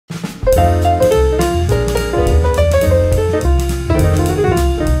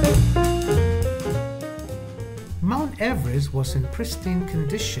Everest was in pristine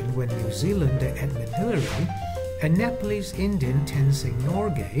condition when New Zealander Edmund Hillary and Nepalese Indian Tenzing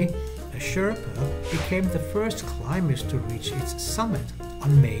Norgay, a Sherpa, became the first climbers to reach its summit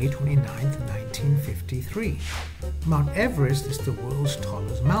on May 29, 1953. Mount Everest is the world's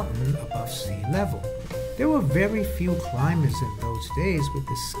tallest mountain above sea level. There were very few climbers in those days with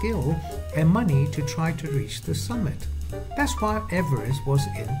the skill and money to try to reach the summit. That's why Everest was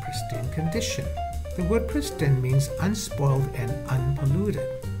in pristine condition. The word pristine means unspoiled and unpolluted.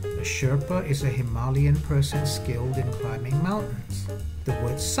 A Sherpa is a Himalayan person skilled in climbing mountains. The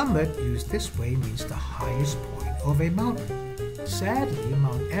word summit used this way means the highest point of a mountain. Sadly,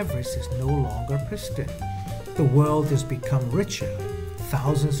 Mount Everest is no longer pristine. The world has become richer.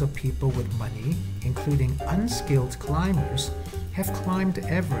 Thousands of people with money, including unskilled climbers, have climbed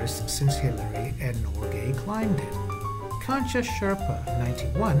Everest since Hillary and Norgay climbed it. Kancha Sherpa,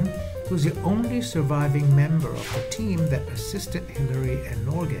 91, who's the only surviving member of the team that assisted Hillary and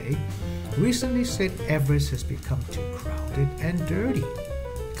Norgay, recently said Everest has become too crowded and dirty.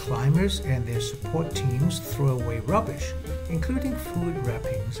 Climbers and their support teams throw away rubbish, including food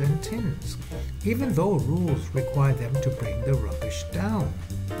wrappings and tins, even though rules require them to bring the rubbish down.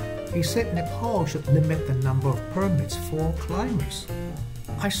 He said Nepal should limit the number of permits for climbers.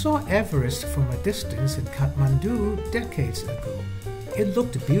 I saw Everest from a distance in Kathmandu decades ago. It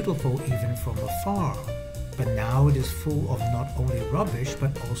looked beautiful even from afar, but now it is full of not only rubbish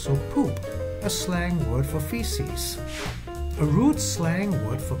but also poop, a slang word for feces. A rude slang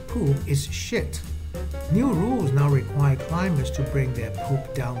word for poop is shit. New rules now require climbers to bring their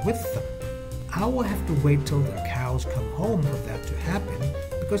poop down with them. I will have to wait till the cows come home for that to happen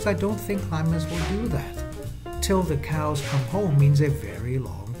because I don't think climbers will do that. Till the cows come home means a very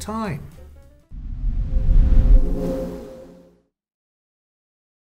long time.